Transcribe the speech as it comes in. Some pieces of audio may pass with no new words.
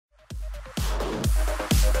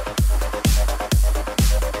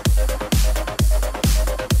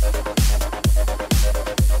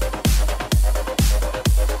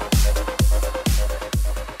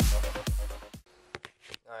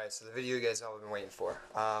I've been waiting for.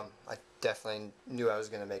 I definitely knew I was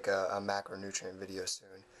going to make a macronutrient video soon.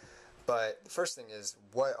 But the first thing is,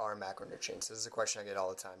 what are macronutrients? This is a question I get all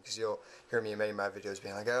the time because you'll hear me in many of my videos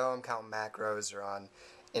being like, oh, I'm counting macros, or on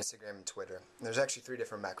Instagram and Twitter. And there's actually 3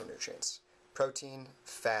 different macronutrients: protein,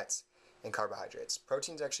 fats, and carbohydrates.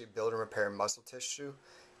 Proteins actually build and repair muscle tissue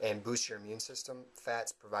and boost your immune system.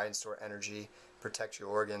 Fats provide and store energy, protect your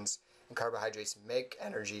organs, and carbohydrates make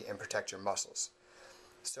energy and protect your muscles.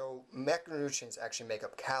 So macronutrients actually make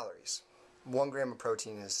up calories. 1 gram of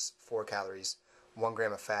protein is 4 calories, 1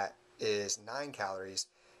 gram of fat is 9 calories,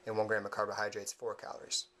 and 1 gram of carbohydrates 4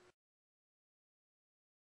 calories.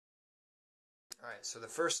 Alright, so the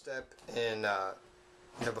first step in,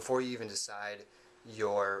 before you even decide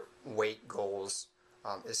your weight goals,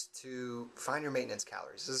 is to find your maintenance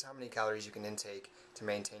calories. This is how many calories you can intake to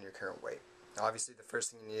maintain your current weight. Now, obviously, the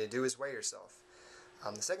first thing you need to do is weigh yourself.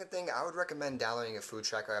 The second thing, I would recommend downloading a food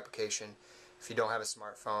tracker application. If you don't have a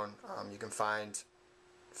smartphone, you can find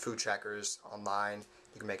food trackers online.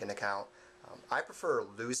 You can make an account. I prefer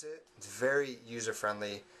Lose It. It's very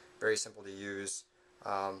user-friendly, very simple to use.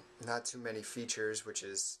 Not too many features, which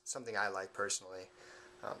is something I like personally.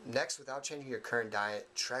 Next, without changing your current diet,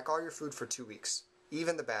 track all your food for 2 weeks,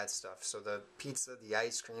 even the bad stuff. So the pizza, the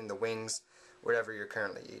ice cream, the wings, whatever you're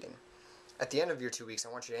currently eating. At the end of your 2 weeks, I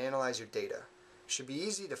want you to analyze your data. It should be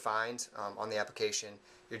easy to find on the application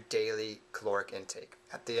your daily caloric intake.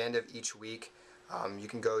 At the end of each week, you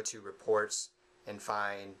can go to reports and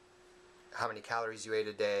find how many calories you ate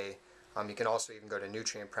a day. You can also even go to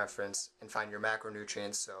nutrient preference and find your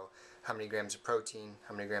macronutrients, so how many grams of protein,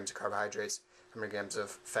 how many grams of carbohydrates, how many grams of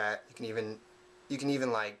fat. You can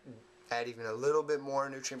even like add even a little bit more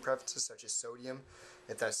nutrient preferences, such as sodium,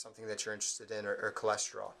 if that's something that you're interested in, or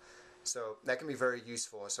cholesterol. So that can be very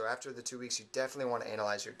useful. So after the 2 weeks, you definitely want to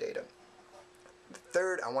analyze your data.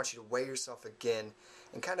 Third, I want you to weigh yourself again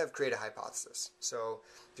and kind of create a hypothesis. So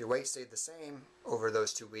if your weight stayed the same over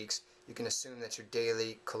those 2 weeks, you can assume that your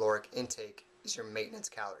daily caloric intake is your maintenance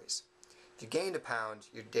calories. If you gained a pound,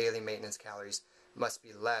 your daily maintenance calories must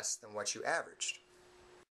be less than what you averaged.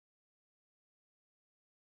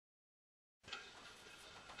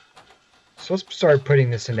 So let's start putting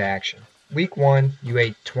this into action. Week 1, you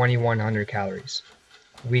ate 2,100 calories.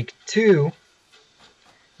 Week 2,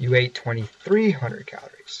 you ate 2,300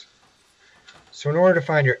 calories. So in order to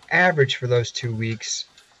find your average for those 2 weeks,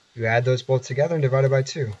 you add those both together and divide it by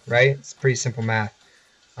 2, right? It's pretty simple math.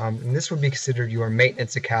 And this would be considered your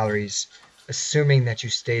maintenance of calories, assuming that you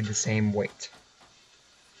stayed the same weight.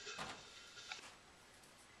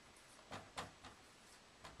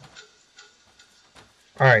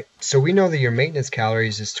 Alright, so we know that your maintenance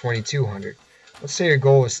calories is 2,200. Let's say your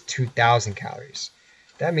goal is 2,000 calories.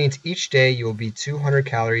 That means each day you will be 200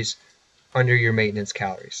 calories under your maintenance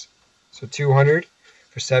calories. So 200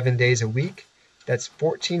 for 7 days a week, that's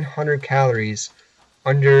 1,400 calories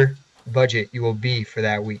under budget you will be for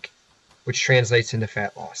that week, which translates into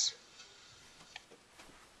fat loss.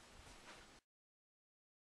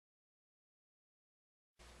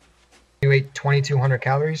 You ate 2,200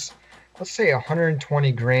 calories. Let's say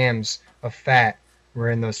 120 grams of fat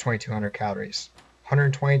were in those 2,200 calories.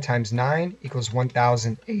 120 times 9 equals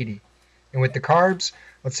 1,080. And with the carbs,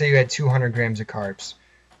 let's say you had 200 grams of carbs.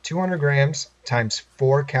 200 grams times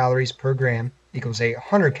 4 calories per gram equals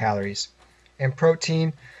 800 calories. And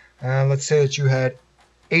protein, let's say that you had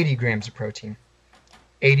 80 grams of protein.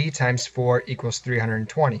 80 times 4 equals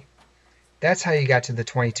 320. That's how you got to the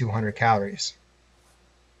 2,200 calories.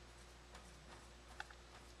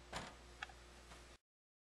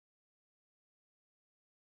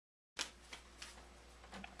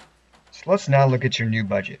 So let's now look at your new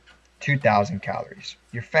budget, 2,000 calories.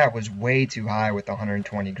 Your fat was way too high with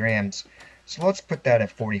 120 grams, so let's put that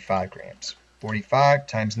at 45 grams. 45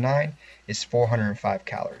 times 9 is 405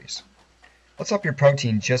 calories. Let's up your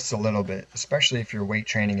protein just a little bit, especially if you're weight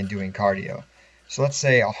training and doing cardio. So let's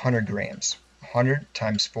say 100 grams. 100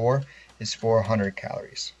 times 4 is 400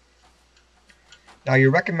 calories. Now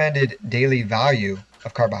your recommended daily value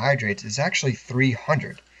of carbohydrates is actually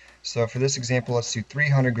 300. So for this example, let's do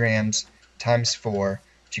 300 grams times 4,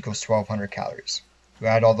 which equals 1,200 calories. We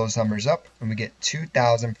add all those numbers up, and we get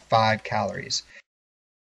 2,005 calories.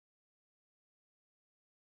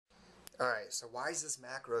 Alright, so why does this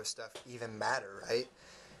macro stuff even matter, right?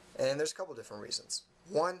 And there's a couple different reasons.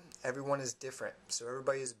 One, everyone is different, so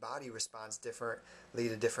everybody's body responds differently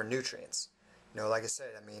to different nutrients. Like I said,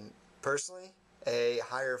 personally, a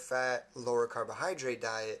higher fat, lower carbohydrate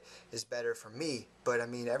diet is better for me. But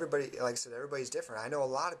everybody, like I said, everybody's different. I know a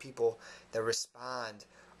lot of people that respond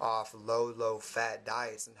off low fat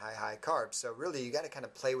diets and high carbs. So really, you got to kind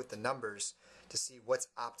of play with the numbers to see what's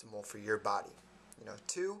optimal for your body.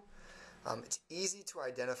 Two, it's easy to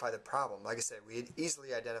identify the problem. Like I said, we had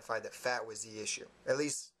easily identified that fat was the issue. At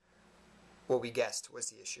least what we guessed was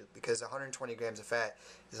the issue, because 120 grams of fat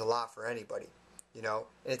is a lot for anybody. And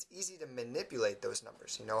it's easy to manipulate those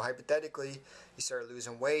numbers. Hypothetically, you start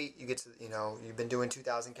losing weight, you get to, you've been doing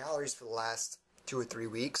 2,000 calories for the last 2 or 3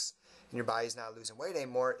 weeks, and your body's not losing weight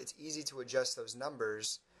anymore. It's easy to adjust those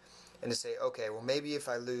numbers and to say, okay, well, maybe if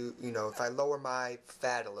I if I lower my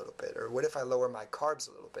fat a little bit, or what if I lower my carbs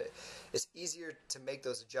a little bit? It's easier to make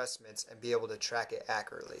those adjustments and be able to track it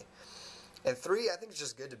accurately. And three, I think it's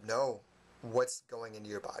just good to know what's going into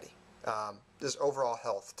your body. This overall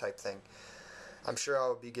health type thing. I'm sure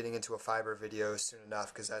I'll be getting into a fiber video soon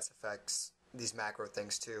enough, because that affects these macro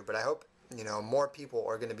things too. But I hope, more people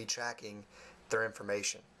are going to be tracking their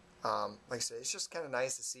information. Like I said, it's just kind of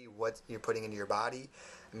nice to see what you're putting into your body.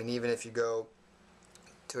 I mean, even if you go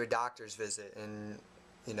to a doctor's visit and,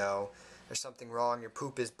 there's something wrong, your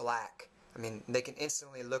poop is black. I mean, they can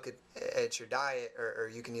instantly look at your diet, or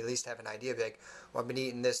you can at least have an idea, be like, well, I've been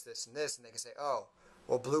eating this, this, and this, and they can say, oh,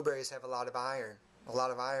 well, blueberries have a lot of iron. A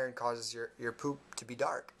lot of iron causes your poop to be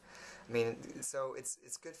dark. I mean, so it's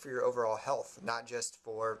good for your overall health, not just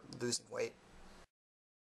for losing weight.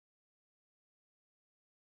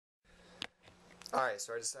 Alright,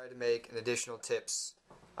 so I decided to make an additional tips,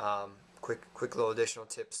 quick little additional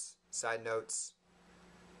tips, side notes,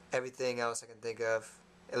 everything else I can think of,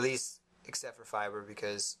 at least except for fiber,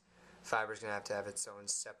 because fiber is going to have its own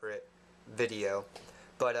separate video.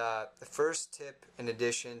 But the first tip, in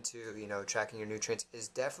addition to tracking your nutrients, is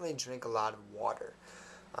definitely drink a lot of water.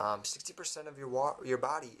 60% of your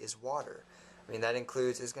body is water. I mean, that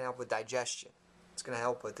includes, it's going to help with digestion. It's going to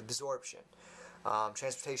help with absorption,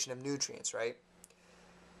 transportation of nutrients, right?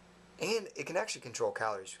 And it can actually control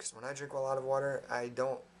calories, because when I drink a lot of water,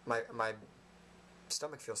 my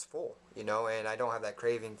stomach feels full, and I don't have that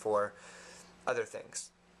craving for other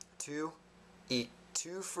things. 2, eat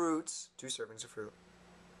 2 fruits, 2 servings of fruit,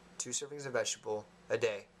 2 servings of vegetable a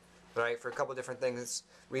day, right? For a couple different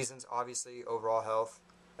reasons. Obviously, overall health.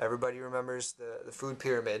 Everybody remembers the food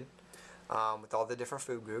pyramid, with all the different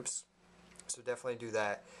food groups, so definitely do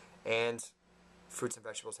that. And fruits and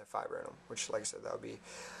vegetables have fiber in them, which, like I said, that would be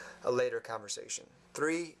a later conversation.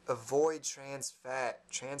 3, avoid trans fat.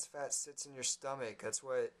 Trans fat sits in your stomach. That's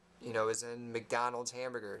what is in McDonald's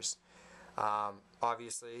hamburgers.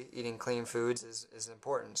 Obviously, eating clean foods is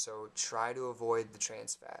important, so try to avoid the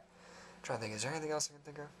trans fat. I'm trying to think, is there anything else I can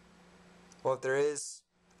think of? Well, if there is,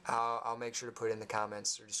 I'll make sure to put it in the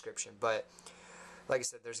comments or description. But like I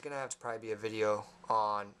said, there's going to have to probably be a video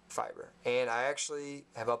on fiber. And I actually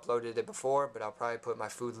have uploaded it before, but I'll probably put my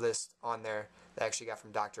food list on there that I actually got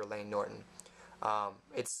from Dr. Elaine Norton.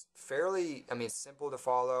 It's fairly, it's simple to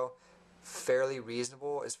follow, fairly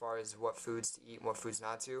reasonable as far as what foods to eat and what foods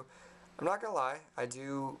not to. I'm not going to lie, I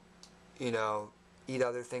do, eat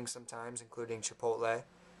other things sometimes, including Chipotle,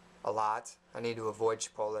 a lot. I need to avoid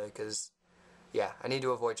Chipotle because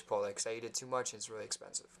I eat it too much and it's really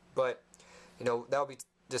expensive. But, that'll be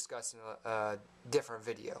discussed in a different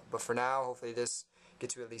video. But for now, hopefully this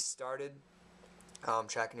gets you at least started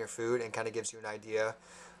tracking your food, and kind of gives you an idea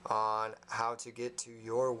on how to get to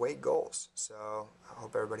your weight goals. So I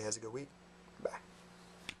hope everybody has a good week.